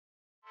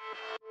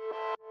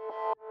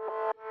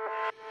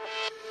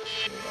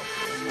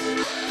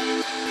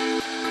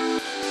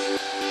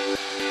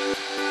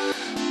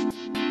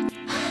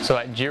So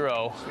at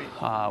Giro,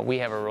 we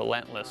have a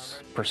relentless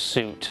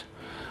pursuit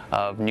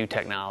of new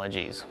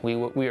technologies. We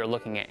are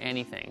looking at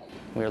anything.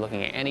 We are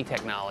looking at any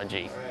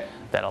technology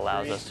that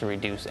allows us to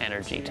reduce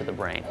energy to the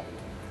brain.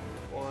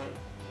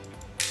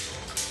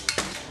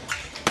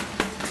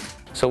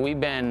 So we've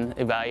been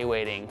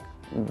evaluating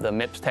the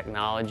MIPS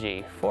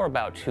technology for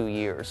about 2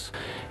 years.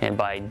 And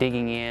by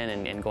digging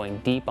in and going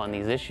deep on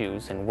these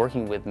issues and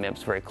working with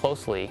MIPS very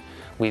closely,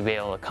 we've been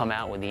able to come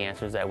out with the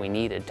answers that we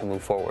needed to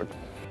move forward.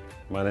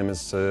 My name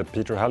is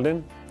Peter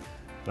Haldin.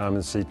 I'm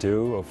the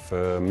CTO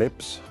of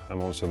MIPS.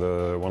 I'm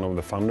also one of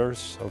the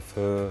founders of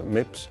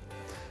MIPS.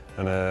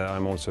 And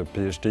I'm also a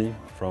PhD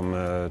from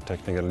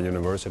Technical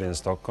University in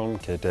Stockholm,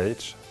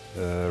 KTH,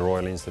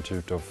 Royal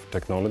Institute of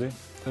Technology.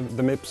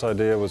 The MIPS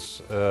idea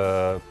was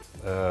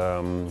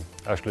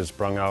actually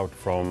sprung out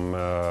from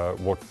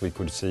what we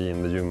could see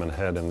in the human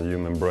head and the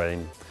human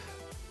brain.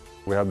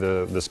 We have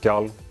the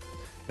skull.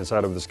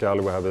 Inside of the skull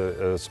we have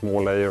a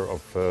small layer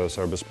of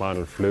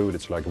cerebrospinal fluid,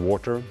 it's like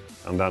water,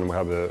 and then we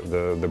have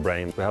the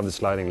brain. We have the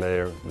sliding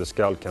layer, the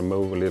skull can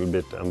move a little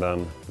bit and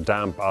then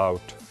damp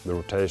out the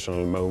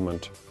rotational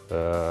movement,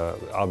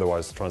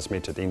 otherwise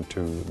transmitted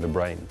into the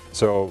brain.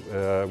 So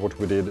what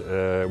we did,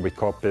 we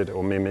copied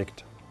or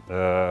mimicked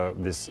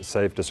this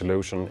safety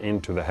solution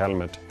into the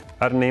helmet.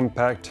 At an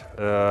impact,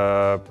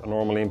 a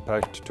normal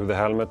impact to the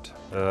helmet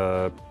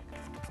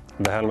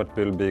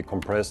will be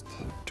compressed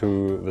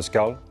to the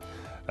skull.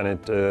 And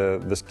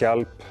the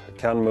scalp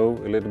can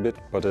move a little bit,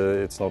 but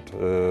it's not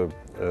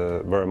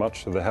very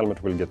much. So the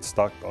helmet will get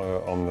stuck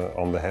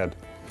on the head.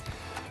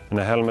 In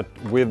a helmet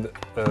with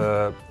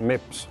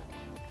MIPS,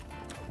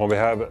 when we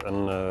have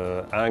an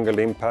angled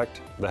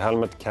impact, the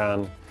helmet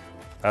can,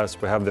 as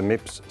we have the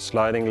MIPS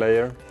sliding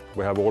layer,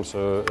 we have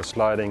also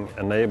sliding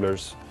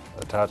enablers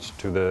attached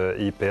to the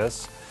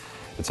EPS.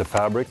 It's a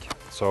fabric,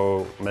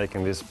 so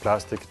making this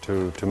plastic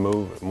to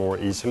move more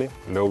easily,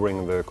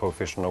 lowering the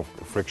coefficient of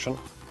friction.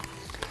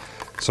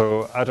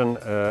 So at an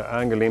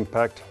angle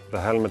impact,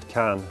 the helmet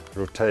can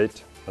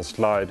rotate and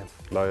slide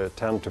like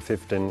 10 to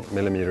 15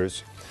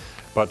 millimeters.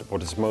 But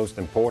what is most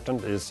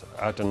important is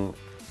at an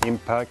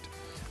impact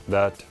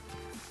that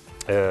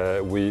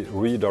we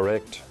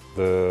redirect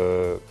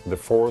the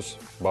force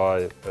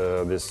by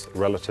this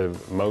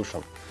relative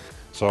motion.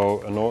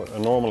 So a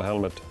normal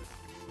helmet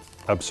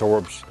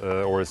absorbs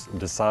or is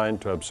designed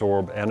to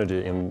absorb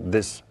energy in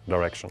this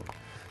direction,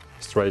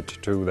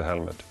 straight to the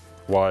helmet.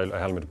 While a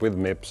helmet with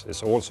MIPS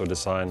is also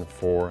designed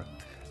for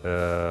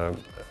an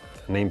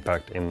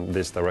impact in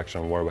this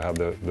direction where we have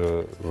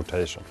the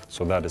rotation.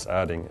 So that is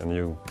adding a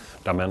new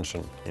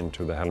dimension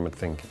into the helmet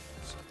thinking.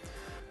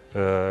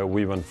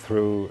 We went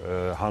through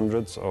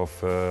hundreds of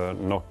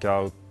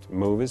knockout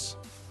movies,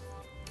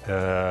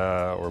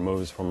 or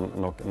movies from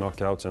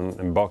knockouts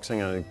in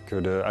boxing, and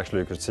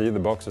you could see the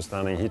boxers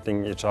standing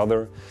hitting each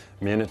other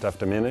minute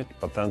after minute,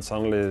 but then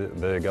suddenly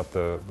they got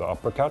the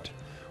uppercut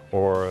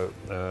or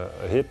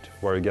a hit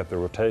where you get the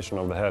rotation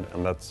of the head,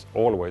 and that's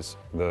always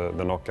the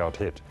knockout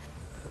hit.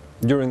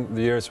 During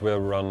the years we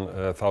have run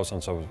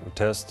thousands of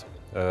tests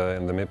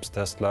in the MIPS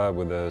test lab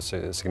with a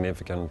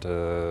significant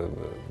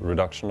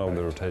reduction of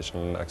the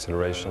rotational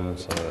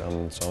accelerations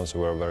and so on, so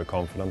we're very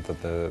confident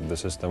that the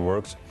system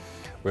works.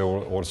 We've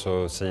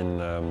also seen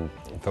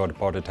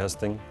third-party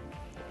testing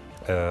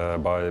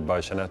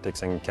by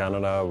Genetics in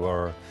Canada,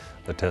 where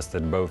they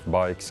tested both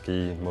bike,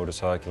 ski,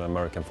 motorcycle and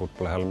American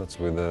football helmets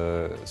with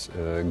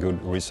a good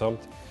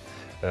result.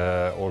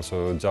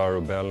 Also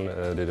Giro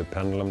did a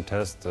pendulum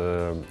test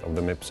of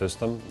the MIPS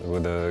system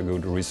with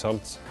good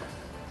results.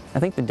 I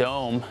think the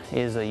Dome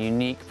is a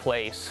unique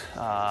place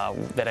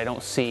that I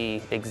don't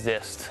see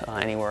exist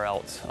anywhere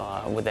else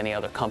with any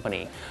other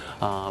company.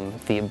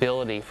 The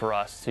ability for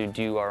us to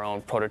do our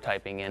own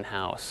prototyping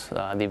in-house,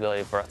 the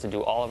ability for us to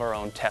do all of our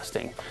own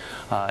testing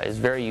is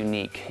very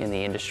unique in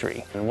the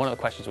industry. And one of the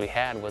questions we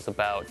had was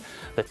about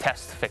the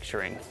test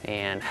fixturing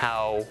and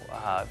how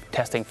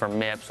testing for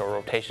MIPS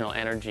or rotational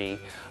energy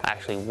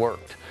actually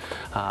worked.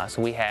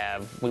 So we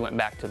went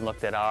back and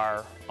looked at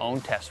our own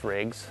test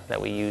rigs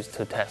that we used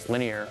to test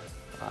linear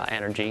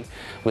energy.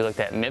 We looked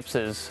at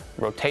MIPS's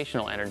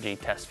rotational energy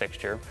test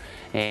fixture,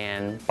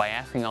 and by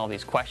asking all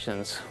these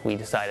questions we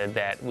decided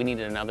that we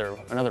needed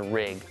another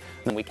rig,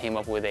 and we came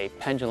up with a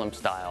pendulum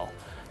style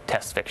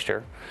test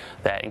fixture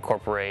that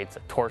incorporates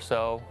a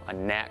torso, a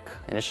neck,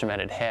 an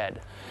instrumented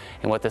head.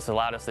 And what this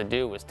allowed us to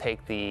do was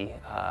take the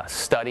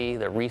study,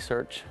 the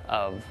research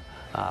of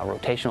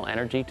rotational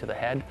energy to the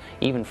head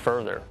even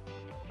further.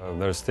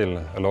 There's still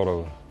a lot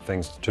of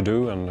things to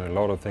do and a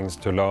lot of things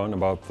to learn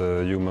about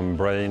the human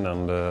brain,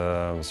 and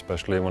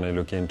especially when you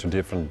look into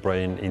different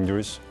brain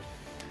injuries.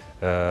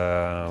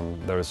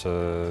 There is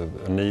a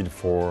need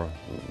for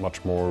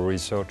much more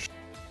research.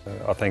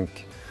 I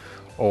think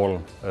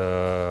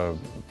the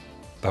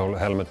whole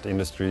helmet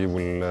industry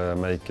will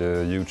make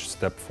a huge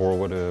step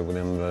forward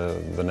within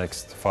the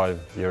next 5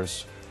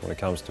 years when it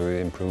comes to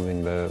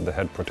improving the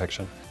head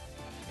protection.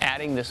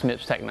 Adding this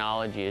MIPS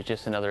technology is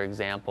just another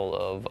example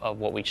of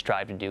what we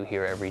strive to do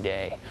here every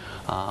day.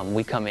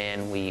 We come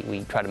in,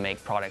 we try to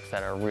make products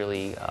that are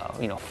really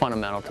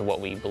fundamental to what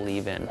we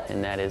believe in,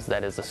 and that is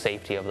the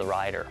safety of the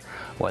rider,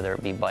 whether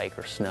it be bike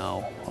or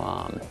snow.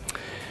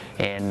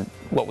 And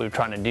what we're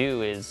trying to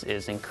do is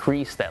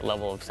increase that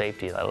level of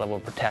safety, that level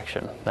of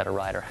protection that a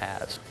rider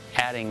has.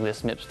 Adding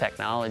this MIPS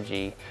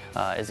technology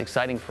is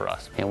exciting for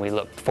us, and we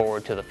look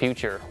forward to the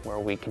future where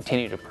we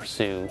continue to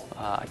pursue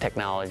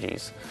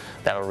technologies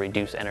that will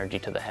reduce energy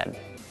to the head.